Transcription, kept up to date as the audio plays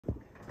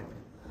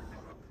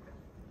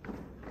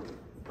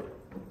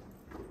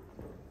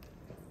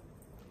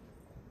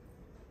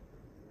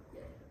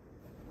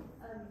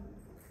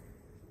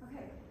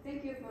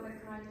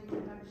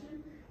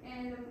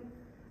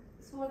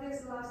for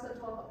this last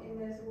talk in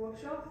this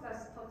workshop,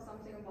 let's talk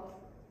something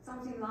about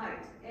something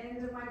light.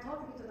 And my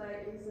topic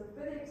today is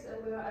physics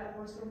where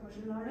adversarial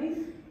machine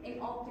learning in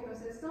optical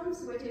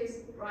systems, which is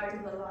right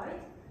to the light.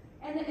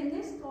 And in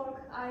this talk,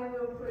 I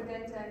will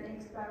present an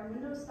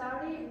experimental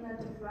study in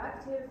the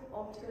diffractive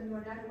optical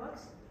neural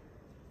networks.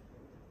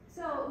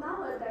 So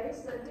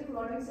nowadays, the deep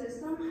learning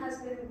system has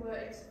been well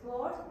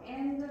explored,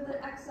 and the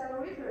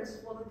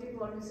accelerators for the deep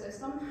learning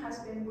system has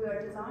been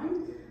well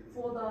designed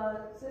for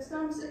the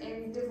systems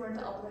in different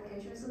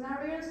application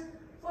scenarios.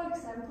 For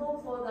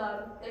example, for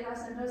the data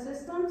center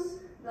systems,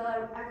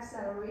 the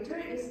accelerator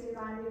is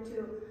designed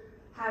to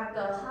have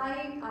the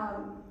high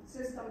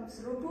system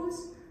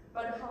throughputs,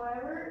 but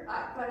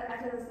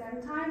at the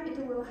same time,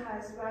 it will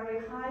have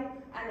very high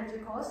energy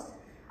cost.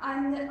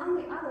 And on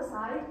the other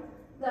side,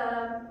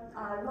 the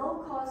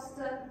low-cost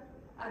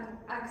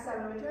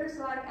accelerators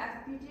like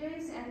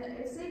FPGAs and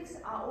ASICs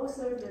are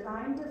also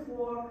designed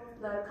for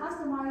the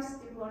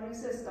customized deep learning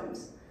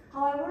systems.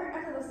 However,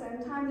 at the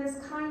same time, this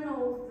kind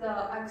of the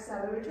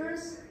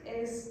accelerators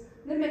is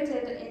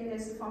limited in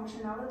its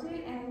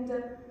functionality and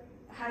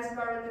has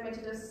very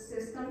limited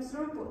system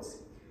throughputs.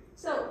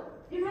 So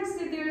you can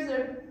see there's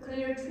a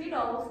clear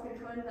trade-off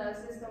between the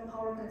system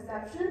power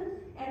consumption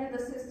and the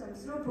system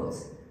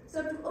throughputs.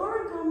 So to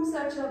overcome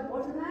such a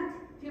bottleneck,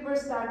 people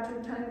start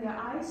to turn their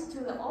eyes to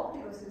the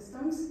optical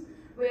systems,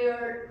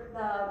 where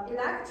the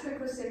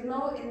electrical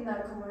signal in the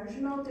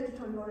conventional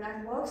digital neural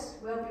networks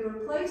will be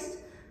replaced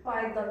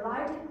by the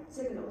light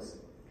signals.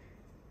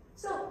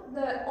 So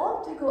the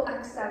optical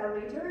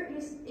accelerator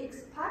is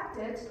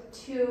expected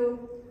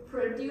to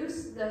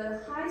produce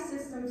the high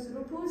system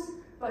throughputs,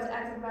 but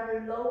at a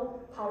very low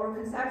power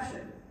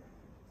consumption.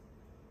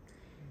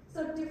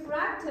 So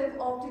diffractive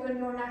optical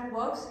neural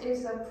networks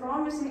is a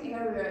promising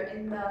area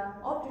in the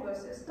optical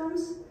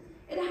systems.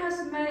 It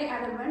has many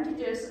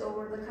advantages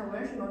over the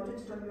conventional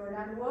digital neural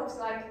networks,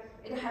 like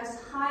it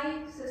has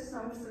high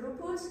system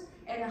throughputs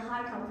and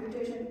high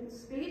computation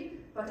speed,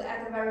 but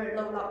at a very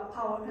low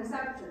power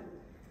consumption.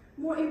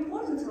 More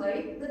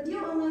importantly, the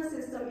dual-element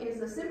system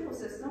is a simple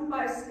system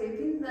by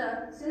skipping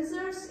the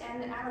sensors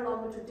and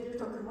analog to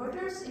digital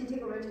converters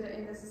integrated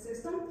in this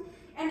system,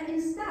 and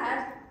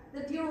instead,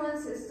 the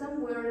dual-element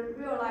system will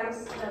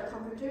realize the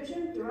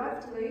computation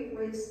directly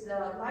with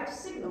the light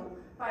signal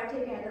by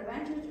taking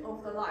advantage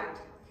of the light.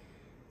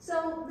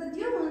 So the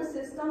dual-element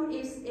system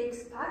is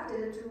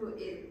expected to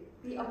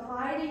be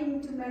applied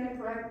into many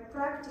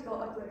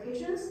practical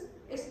applications,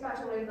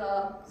 especially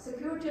the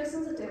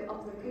security-sensitive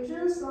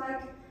applications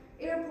like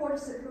airport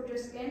security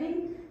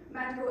scanning,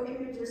 medical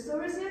image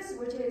services,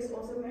 which is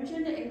also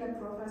mentioned in the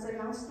Professor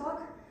Yang's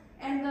talk,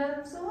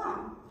 and so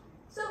on.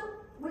 So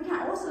we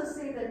can also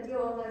see the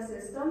dual-element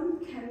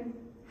system can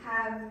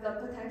have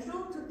the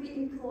potential to be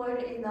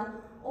employed in the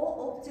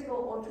all-optical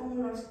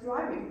autonomous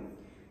driving.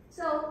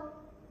 So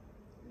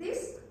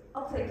these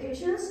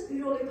applications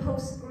usually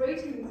pose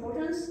great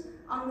importance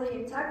on the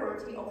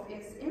integrity of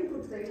its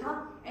input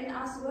data and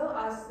as well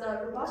as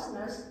the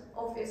robustness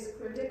of its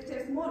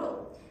predictive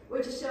model,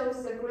 which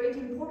shows the great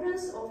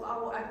importance of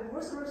our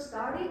adversarial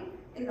study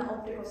in the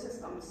optical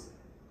systems.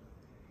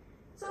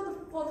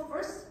 So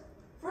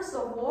first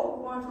of all,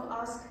 we want to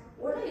ask,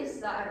 what is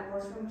the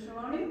adversarial machine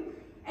learning?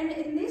 And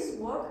in this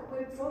work,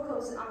 we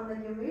focus on the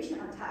invasion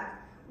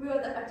attack, where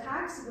the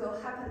attacks will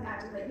happen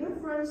at the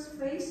inference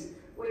phase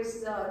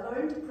with the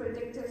learned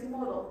predictive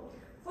model.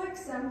 For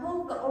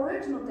example, the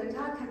original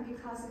data can be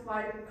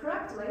classified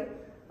correctly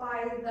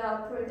by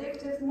the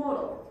predictive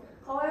model.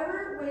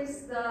 However,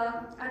 with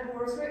the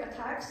adversarial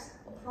attacks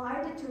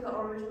applied to the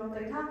original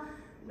data,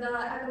 the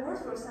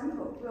adversarial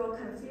sample will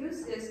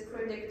confuse its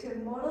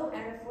predictive model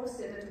and force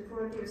it to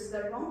produce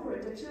the wrong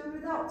prediction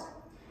result.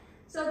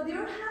 So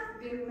there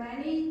have been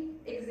many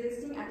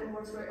existing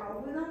adversarial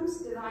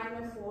algorithms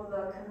designed for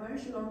the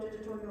conventional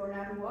digital neural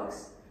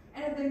networks,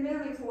 and they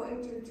mainly fall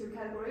into two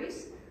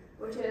categories,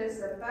 which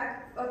is a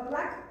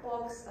black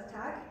box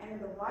attack and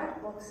the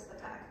white box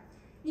attack.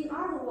 In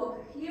our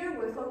work here,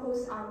 we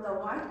focus on the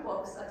white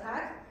box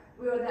attack,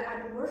 where the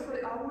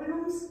adversarial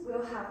algorithms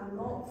will have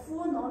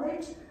full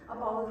knowledge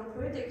about the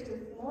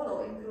predictive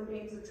model,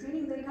 including the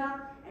training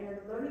data and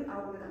the learning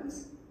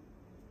algorithms.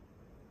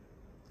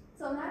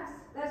 So next,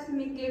 let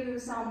me give you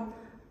some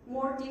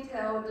more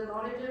detailed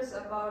knowledge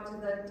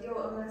about the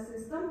dual-element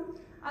system.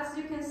 As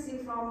you can see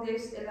from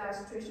this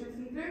illustration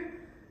figure,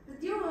 the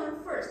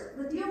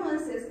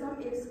dual-element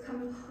system is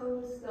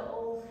composed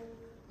of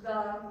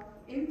the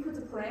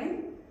input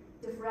plane,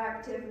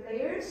 diffractive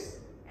layers,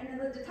 and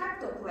the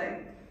detector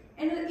plane.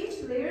 And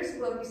each layers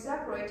will be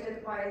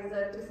separated by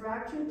the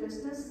diffraction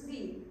distance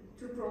z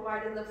to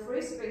provide the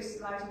free space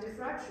light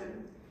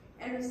diffraction.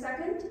 And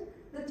second,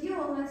 the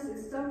dual-element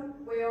system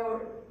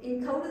will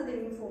encode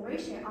the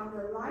information on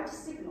the light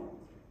signal,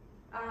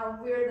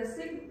 where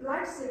the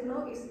light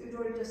signal is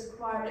usually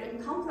described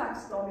in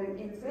complex domain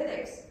in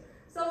physics.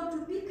 So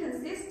to be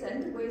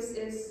consistent with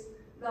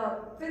the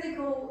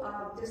physical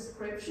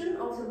description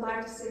of the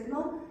light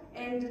signal,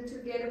 and to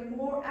get a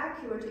more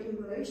accurate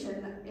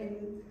emulation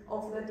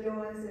of the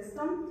dual-element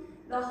system,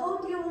 the whole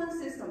DO1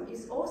 system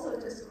is also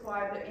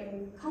described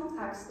in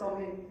complex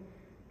domain.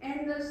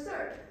 And the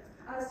third,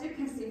 as you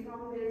can see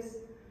from this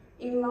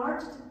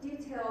enlarged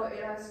detail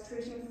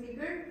illustration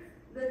figure,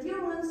 the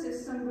DO1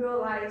 system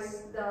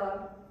realizes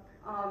the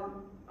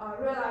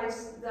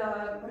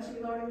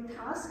machine learning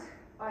task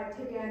by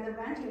taking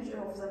advantage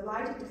of the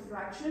light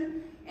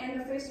diffraction and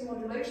the phase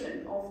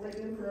modulation of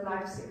the input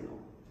light signal.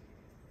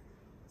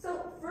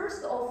 So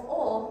first of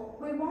all,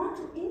 we want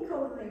to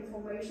encode the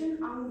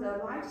information on the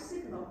light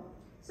signal.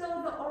 So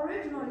the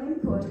original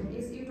input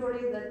is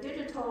usually the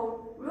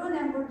digital real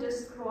number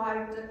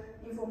described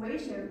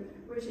information,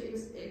 which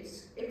is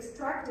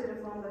extracted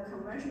from the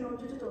conventional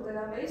digital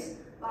database,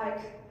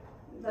 like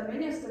the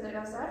MINIST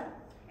dataset.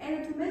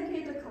 And to make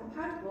it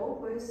compatible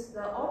with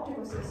the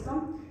optical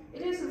system,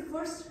 it is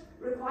first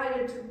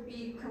required to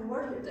be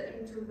converted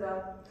into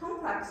the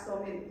complex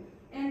domain.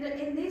 And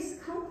in these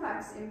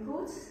complex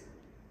inputs,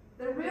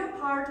 the real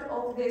part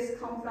of this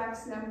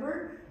complex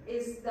number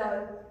is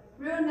the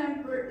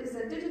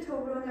digital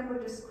real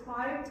number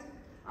described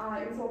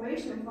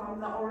information from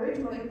the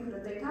original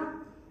input data,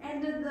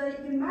 and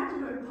the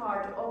imaginary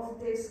part of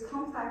this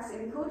complex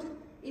input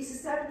is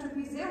set to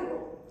be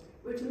 0,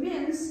 which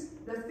means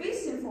the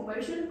phase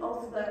information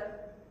of the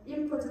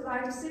input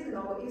light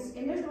signal is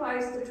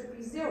initialized to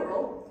be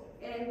 0,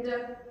 and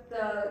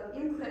the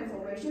input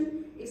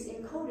information is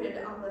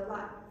encoded on the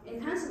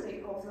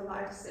intensity of the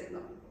light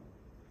signal.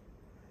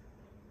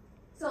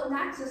 So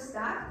next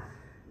step,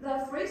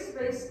 the free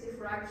space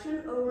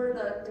diffraction over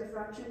the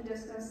diffraction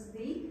distance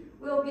d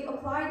will be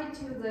applied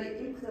to the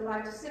input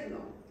light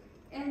signal.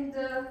 And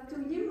to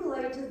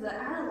emulate the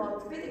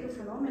analog physical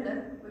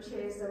phenomenon, which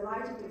is the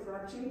light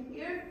diffraction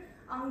here,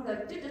 on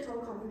the digital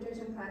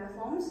computation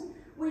platforms,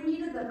 we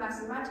need the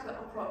mathematical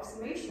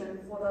approximation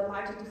for the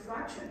light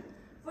diffraction.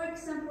 For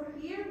example,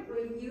 here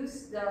we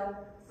use the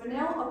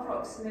Fresnel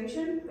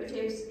approximation, which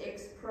is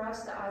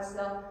expressed as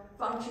the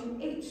function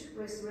h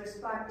with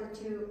respect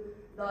to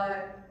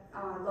the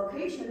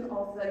location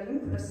of the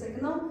input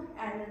signal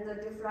and the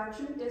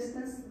diffraction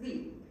distance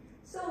d.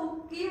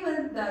 So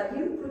given the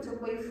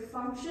input wave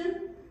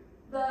function,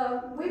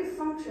 the wave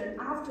function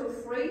after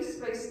free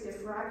space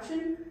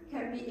diffraction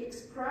can be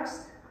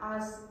expressed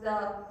as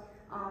the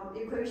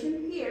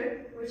equation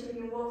here, which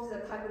involves the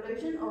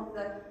calculation of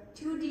the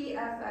 2D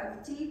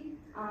FFT,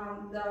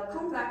 the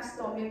complex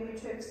domain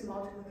matrix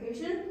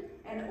multiplication,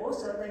 and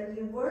also the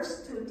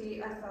inverse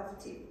 2D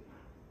FFT.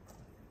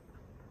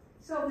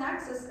 So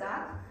next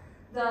step,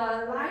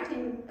 the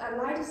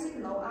light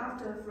signal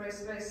after free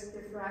space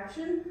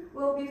diffraction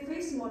will be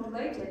phase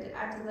modulated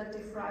at the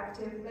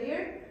diffractive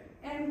layer,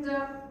 and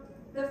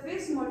the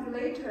phase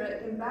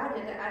modulator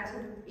embedded at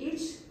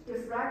each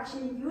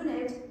diffraction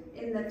unit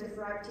in the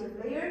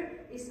diffractive layer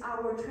is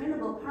our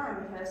trainable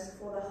parameters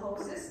for the whole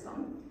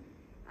system.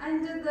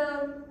 And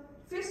the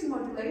phase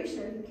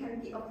modulation can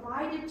be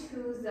applied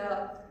to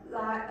the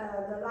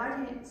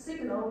light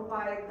signal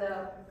by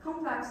the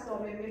complex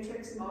domain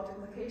matrix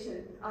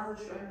multiplication as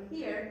shown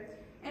here.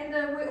 And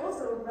we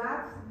also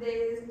wrap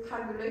the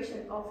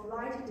calculation of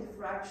light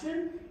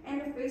diffraction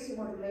and phase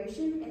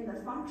modulation in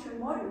the function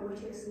module,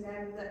 which is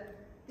named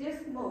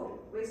diff mode,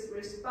 with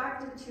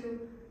respect to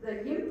the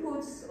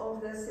inputs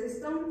of the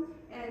system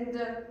and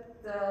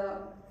the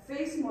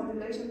phase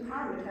modulation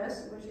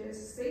parameters, which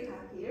is theta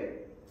here.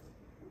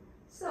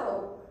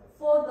 So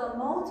for the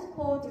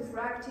multiple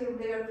diffractive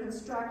layer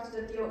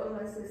constructed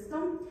DOLN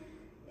system,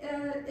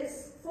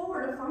 its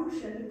forward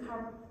function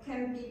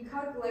can be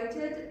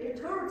calculated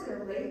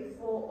iteratively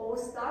for all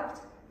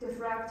stacked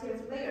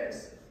diffractive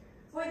layers.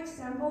 For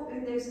example,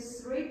 in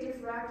this 3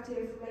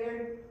 diffractive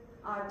layer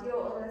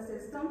DOLN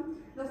system,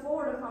 the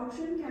forward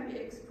function can be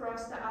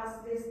expressed as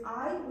this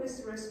I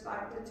with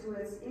respect to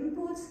its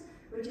inputs,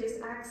 which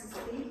is axis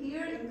d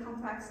here in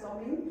complex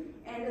domain,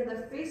 and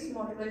the phase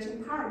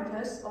modulation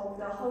parameters of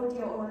the whole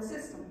DOLN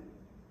system.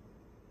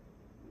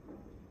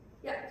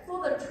 Yeah,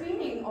 for the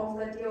training of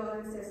the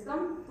DOLN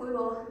system, we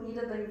will need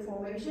the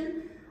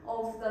information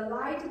of the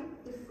light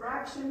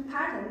diffraction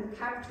pattern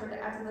captured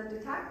at the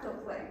detector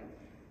plane.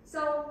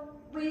 So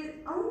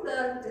on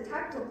the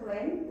detector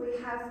plane,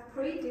 we have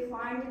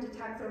predefined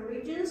detector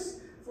regions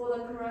for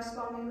the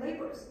corresponding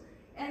labels.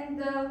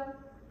 And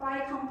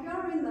by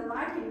comparing the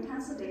light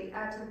intensity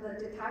at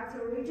the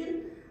detector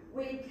region,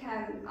 we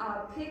can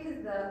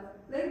pick the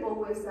label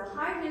with the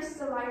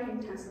highest light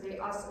intensity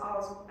as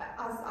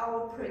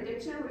our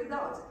prediction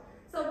result.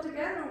 So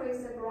together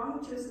with the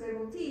ground truth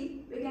label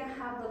D, we can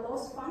have the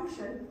loss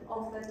function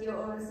of the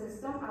DOLN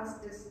system as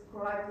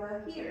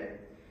described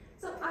here.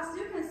 So as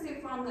you can see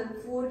from the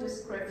full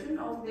description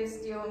of this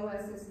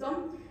DOLN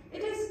system,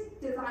 it is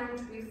designed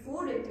to be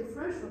fully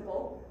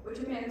differentiable, which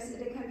means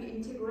it can be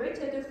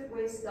integrated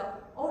with the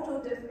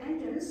auto-diff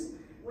engines,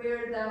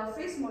 where the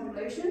phase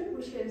modulation,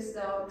 which is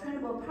the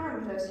trainable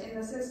parameters in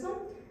the system,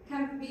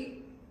 can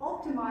be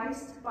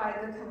optimized by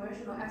the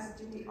conventional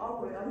SGD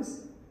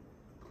algorithms.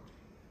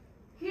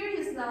 Here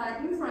is the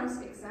inference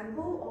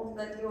example of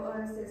the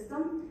DON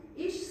system.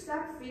 Each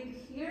step fig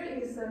here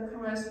is a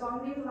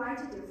corresponding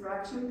light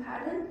diffraction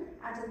pattern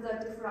at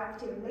the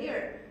diffractive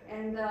layer,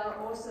 and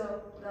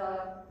also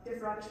the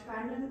diffraction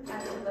pattern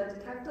at the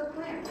detector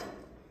plane.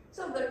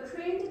 So the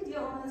trained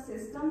DON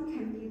system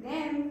can be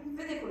then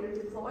physically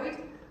deployed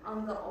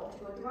on the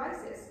optical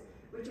devices,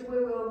 which we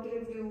will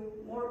give you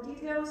more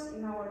details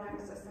in our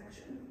next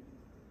section.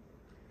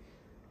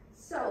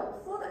 So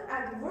for the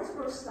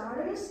adversarial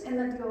studies in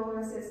the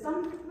DON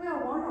system, we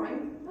are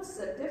wondering what's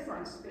the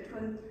difference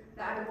between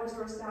the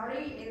adversarial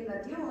study in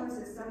the DON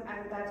system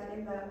and that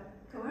in the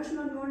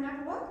conventional neural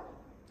network.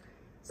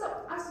 So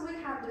as we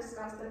have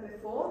discussed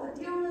before,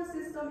 the DON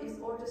system is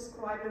all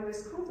described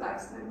with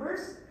complex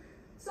numbers.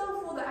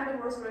 So for the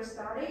adversarial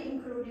study,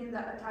 including the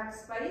attack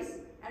space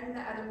and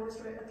the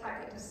adversarial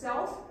attack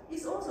itself,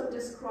 is also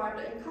described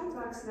in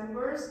complex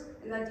numbers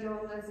in the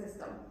DON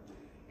system.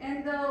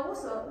 And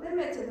also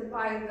limited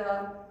by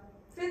the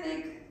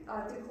physics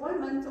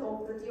deployment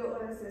of the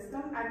DON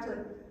system at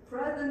the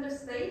present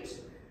stage,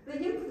 the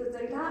input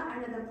data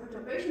and the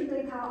perturbation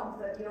data of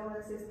the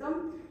DON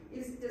system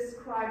is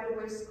described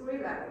with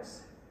gray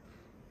levels.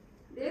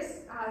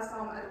 These are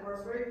some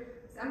adversarial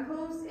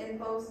samples in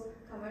both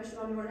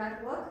conventional neural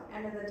network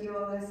and the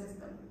DON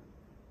system.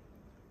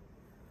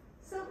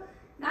 So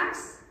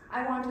next,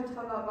 I want to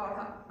talk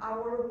about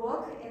our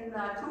work in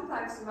the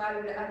complex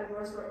valued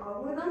adversarial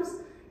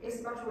algorithms,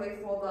 especially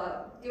for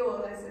the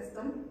DON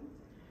system.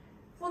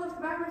 For the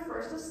very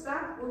first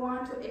step, we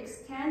want to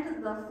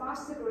extend the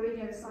fast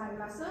gradient sign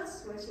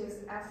methods, which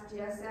is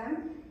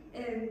FGSM,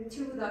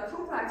 into the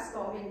complex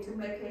domain to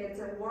make it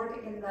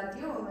work in the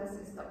DON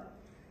system.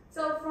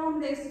 So from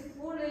this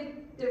fully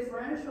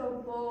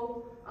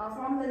differentiable,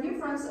 from the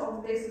inference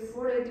of this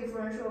fully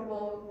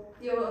differentiable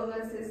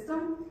DON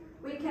system,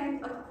 we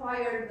can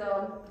acquire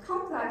the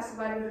complex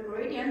valued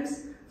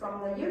gradients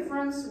from the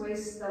inference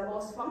with the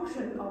loss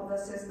function of the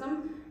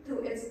system to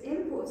its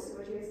inputs,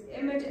 which is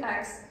image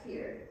x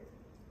here.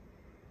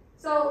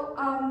 So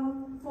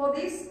for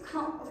this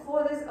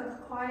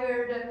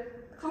acquired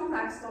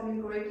complex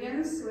domain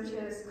gradients, which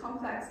is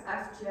complex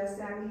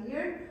FGSM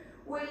here,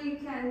 we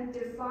can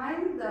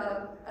define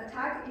the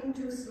attack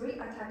into 3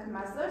 attack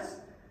methods.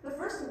 The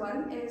first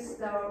one is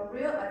the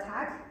real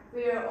attack,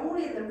 where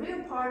only the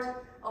real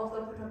part of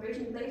the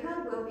perturbation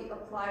data will be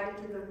applied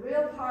to the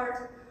real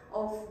part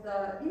of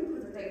the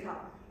input data,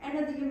 and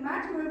the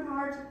imaginary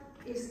part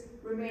is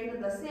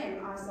remained the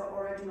same as the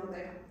original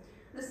data.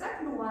 The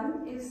second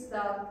one is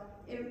the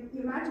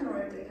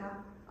imaginary data,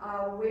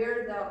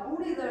 where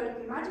only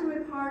the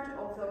imaginary part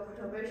of the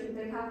perturbation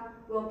data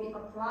will be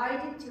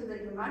applied to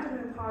the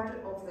imaginary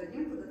part of the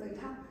input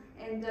data,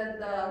 and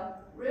the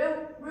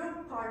real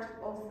part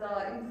of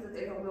the input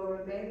data will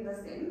remain the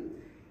same.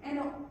 And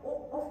of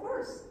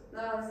course,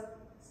 the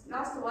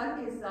last one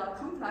is the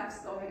complex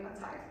domain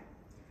attack.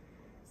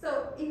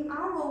 So in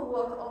our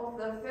work of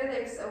the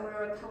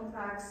physics-aware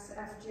complex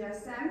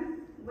FGSM,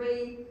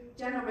 we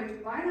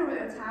generate binary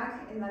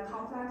attack in the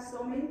complex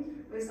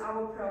domain with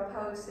our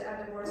proposed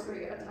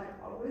adversarial attack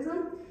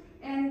algorithm,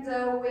 and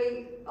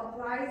we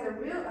apply the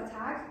real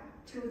attack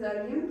to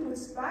the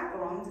input's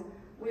background,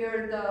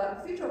 where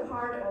the feature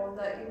part of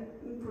the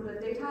input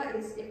data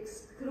is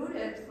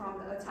excluded from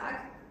the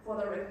attack for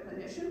the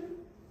recognition.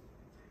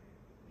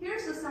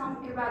 Here's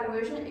some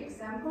evaluation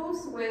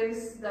examples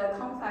with the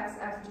complex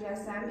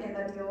FGSM in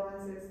the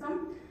DON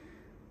system.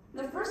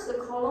 The first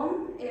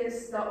column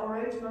is the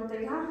original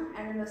data,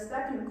 and the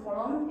second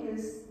column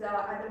is the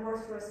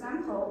adversarial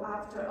sample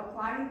after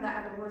applying the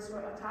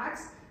adversarial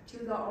attacks to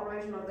the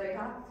original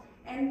data.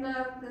 And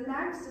the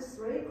next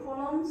 3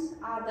 columns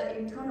are the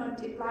internal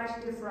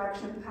light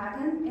diffraction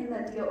pattern in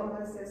the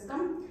DON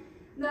system.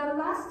 The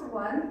last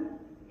one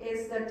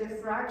is the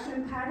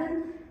diffraction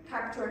pattern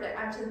captured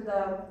at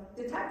the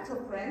detector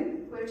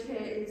plane, which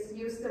is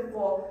used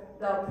for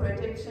the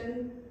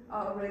prediction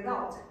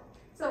result.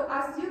 So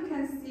as you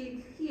can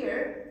see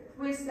here,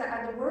 with the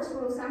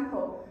adversarial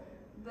sample,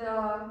 the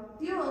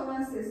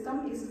DON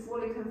system is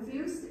fully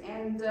confused,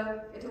 and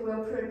it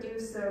will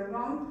produce the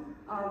wrong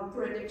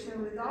prediction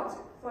result.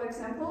 For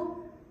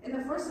example, in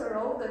the first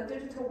row, the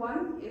digital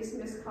 1 is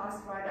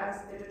misclassified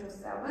as digital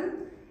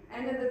 7,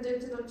 and the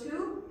digital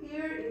 2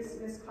 here is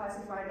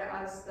misclassified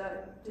as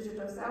the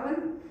digital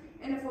 7.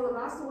 And for the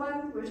last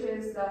one, which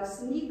is the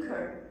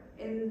sneaker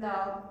in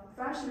the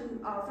fashion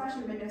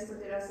minister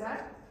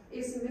dataset,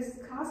 is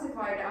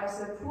misclassified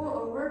as a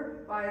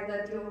pullover by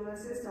the DON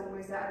system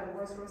with the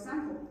adversarial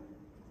sample.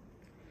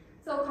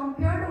 So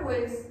compared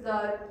with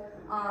the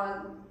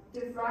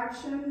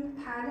diffraction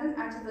pattern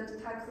at the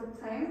detector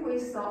plane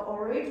with the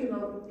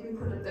original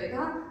input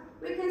data,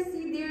 we can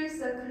see there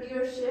is a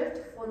clear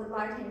shift for the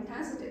light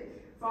intensity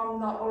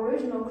from the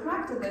original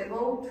correct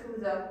label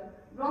to the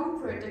wrong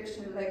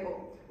prediction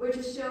label, which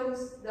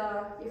shows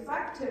the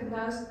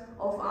effectiveness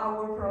of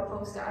our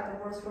proposed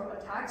adversarial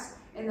attacks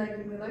in the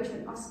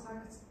emulation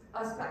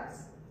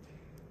aspects.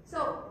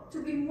 So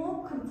to be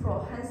more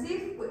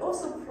comprehensive, we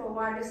also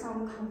provide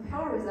some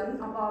comparison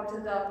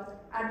about the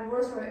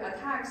adversary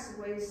attacks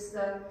with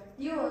the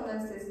deep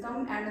learning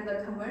system and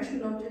the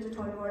conventional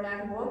digital neural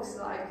networks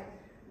like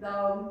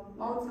the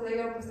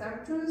multi-layer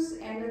perceptrons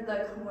and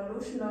the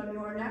convolutional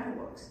neural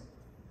networks.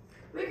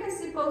 We can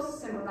see both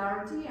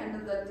similarity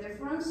and the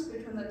difference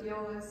between the deep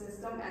learning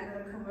system and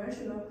the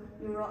conventional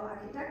neural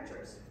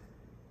architectures.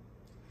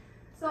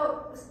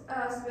 So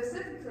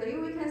specifically,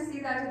 we can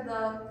see that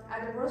the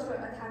adversary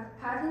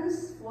attack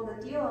patterns for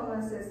the deep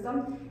learning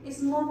system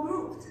is more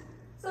grouped.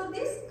 So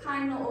this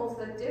kind of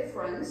the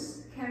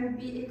difference can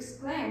be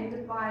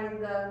explained by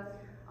the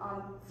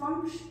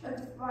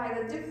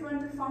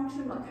different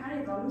function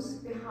mechanisms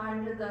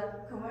behind the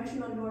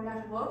conventional neural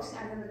networks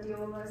and the deep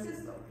learning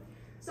system.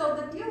 So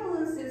the deep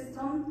learning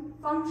system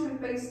function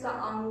based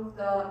on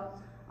the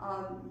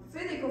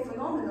physical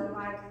phenomena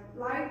like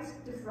light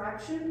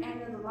diffraction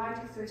and the light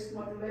phase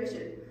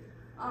modulation,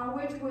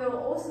 which will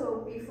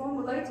also be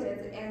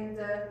formulated and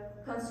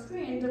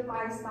constrained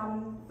by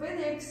some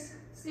physics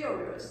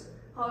theories.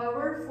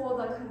 However, for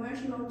the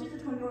conventional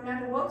digital neural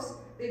networks,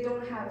 they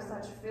don't have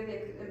such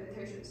physics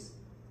limitations.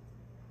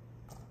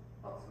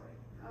 Oh,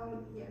 sorry.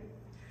 Yeah.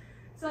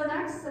 So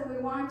next, we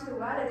want to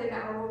validate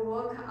our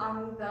work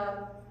on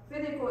the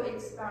physical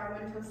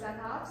experimental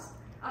setups.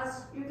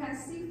 As you can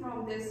see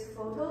from this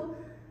photo,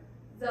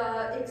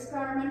 the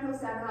experimental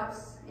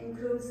setups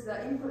includes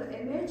the input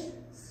image,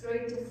 3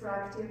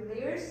 diffractive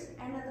layers,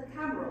 and the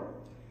camera.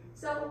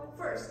 So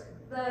first,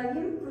 the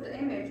input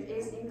image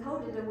is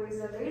encoded with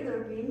a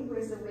laser beam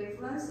with a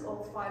wavelength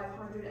of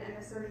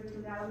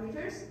 532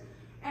 nanometers,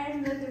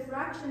 and the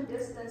diffraction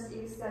distance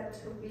is set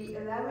to be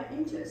 11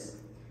 inches.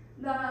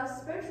 The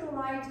spatial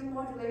light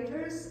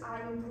modulators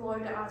are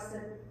employed as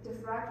the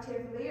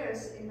diffractive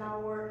layers in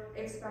our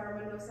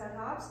experimental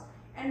setups,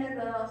 and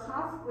the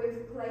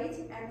half-wave plate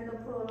and the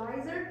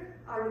polarizer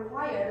are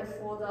required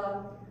for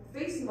the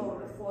phase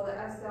mode for the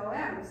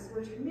SLMs,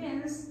 which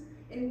means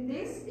in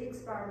this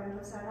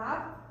experimental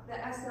setup, the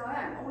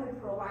SLM only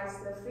provides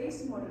the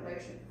phase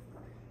modulation.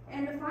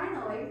 And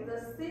finally,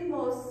 the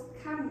CMOS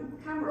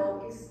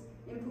camera is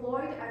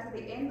employed at the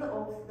end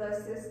of the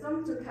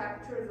system to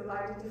capture the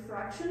light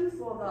diffraction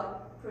for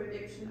the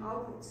prediction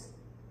outputs.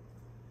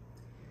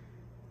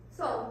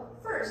 So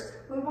first,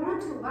 we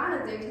want to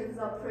validate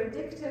the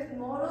predictive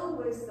model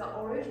with the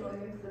original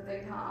input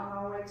data on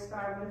our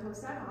experimental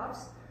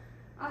setups.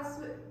 As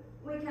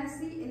we can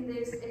see in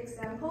this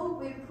example,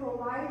 we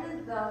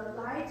provided the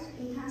light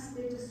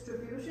intensity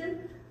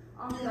distribution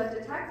on the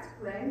detect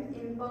plane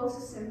in both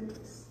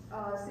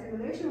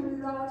simulation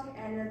result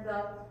and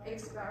the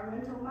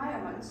experimental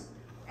measurements.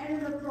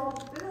 And the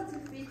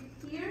probability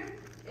fit here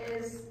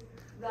is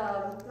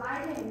the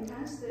light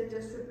intensity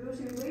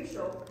distribution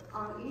ratio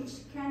on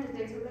each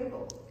candidate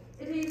label.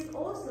 It is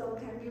also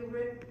can be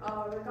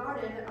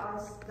regarded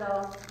as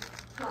the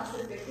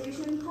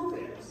classification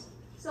confidence.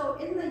 So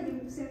in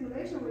the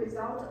simulation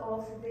result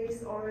of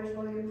this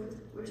original input,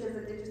 which is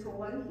the digital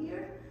one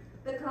here,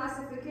 the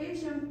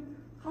classification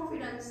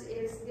confidence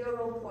is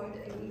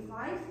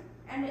 0.85,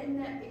 and in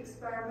the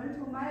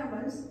experimental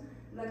measurements,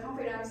 the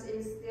confidence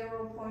is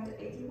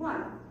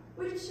 0.81,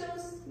 which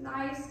shows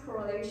nice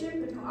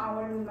correlation between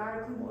our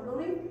numerical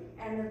modeling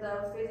and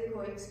the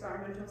physical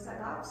experimental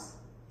setups.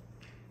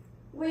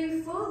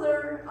 We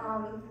further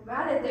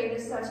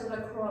validated such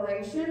a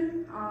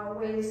correlation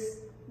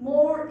with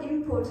more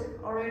input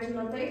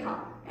original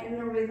data, and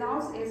the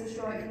results is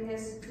shown in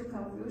this two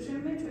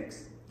confusion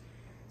matrix.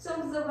 So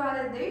the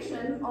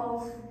validation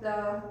of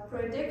the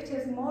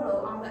predictive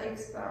model on the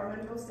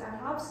experimental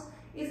setups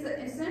is the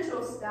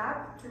essential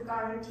step to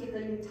guarantee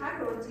the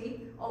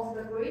integrity of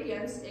the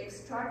gradients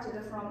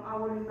extracted from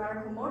our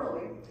numerical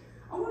modeling.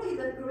 Only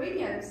the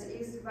gradients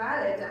is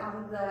valid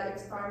on the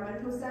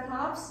experimental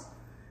setups.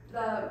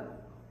 The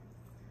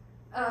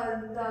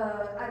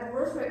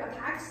adversary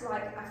attacks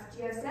like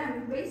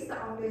FGSM based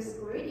on these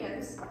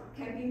gradients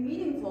can be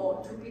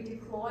meaningful to be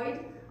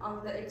deployed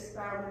on the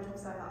experimental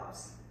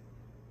setups.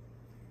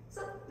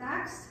 So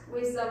next,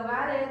 with a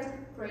valid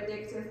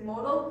predictive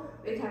model,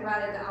 we can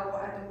validate our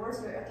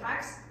adversary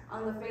attacks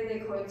on the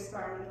physical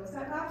experimental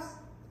setups.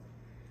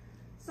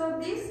 So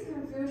these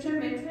confusion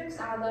matrix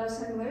are the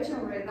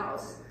simulation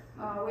results,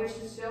 which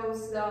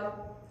shows the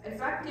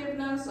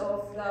effectiveness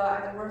of the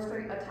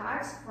adversary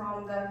attacks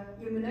from the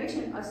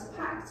illumination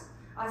aspect.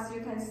 As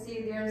you can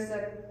see, there's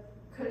a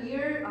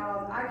clear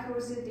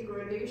accuracy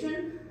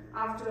degradation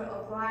after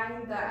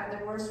applying the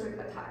adversary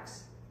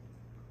attacks.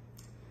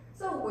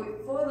 So we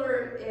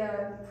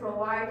further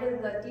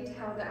provided the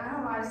detailed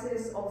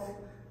analysis of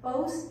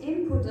both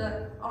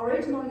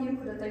original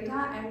input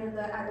data and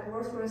the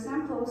adversary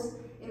samples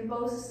in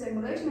both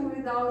simulation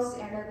results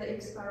and the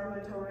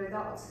experimental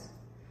results.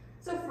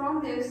 So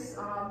from this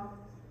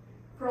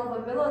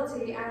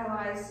probability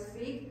analyzed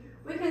fig,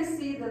 we can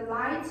see the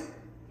light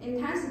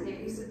intensity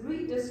is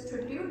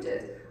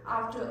redistributed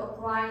after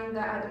applying the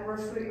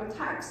adversary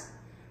attacks.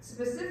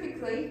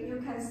 Specifically,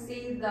 you can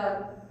see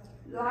the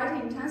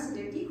light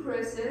intensity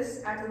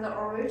decreases at the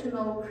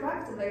original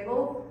correct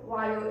level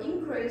while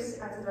increase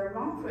at the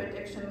wrong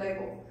prediction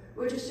level,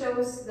 which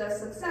shows the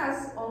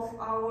success of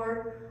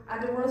our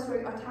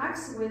adversary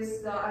attacks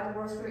with the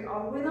adversary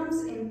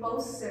algorithms in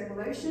both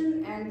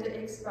simulation and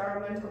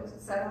experimental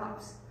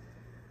setups.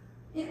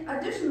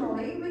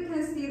 Additionally, we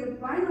can see the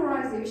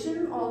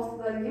binarization of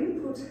the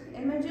input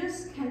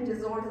images can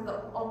distort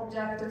the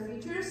object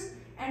features,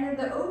 and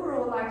the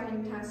overall light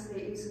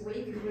intensity is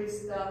weak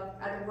with the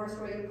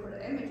adversary input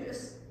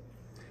images.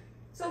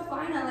 So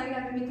finally,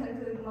 let me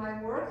conclude my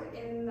work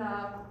in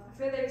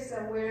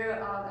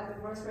physics-aware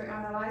adversary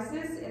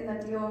analysis in the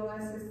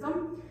DLNS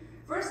system.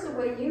 First,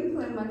 we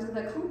implement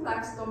the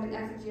complex domain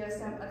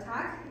FGSM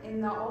attack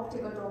in the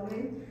optical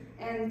domain,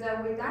 and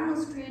we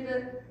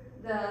demonstrated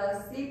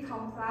the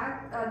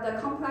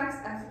complex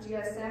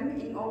FGSM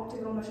in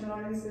optical machine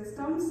learning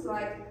systems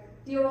like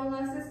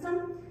DLNS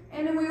system.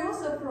 And we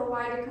also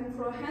provide a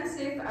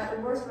comprehensive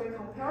adversary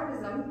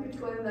comparison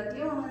between the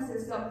DLNS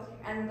system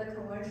and the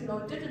conventional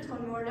digital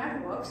neural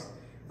networks.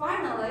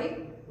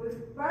 Finally, we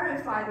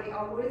verify the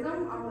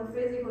algorithm on the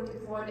physical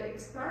deployed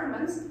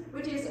experiments,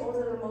 which is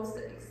also the most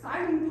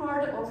exciting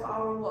part of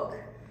our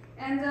work.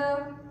 And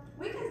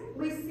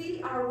we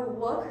see our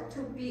work to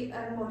be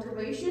a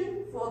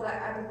motivation for the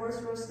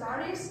adversarial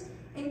studies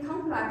in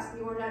complex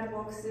neural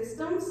network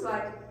systems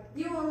like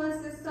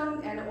DLNS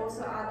system and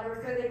also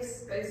other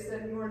physics-based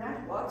neural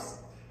networks.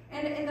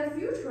 And in the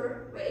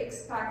future, we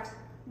expect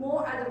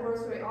more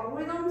adversary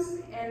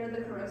algorithms and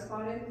the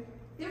corresponding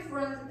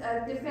different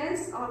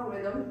defense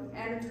algorithm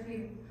and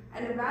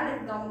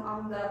validate them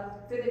on the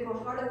physical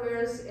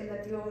hardwares in the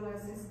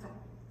DLNS system.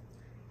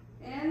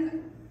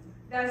 And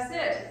that's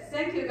it.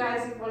 Thank you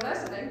guys for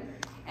listening.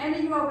 And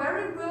you are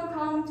very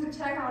welcome to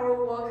check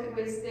our work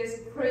with this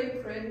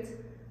preprint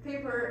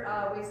paper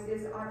with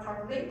this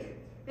archive link.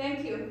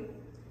 Thank you.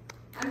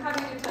 I'm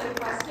happy to take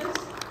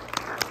questions.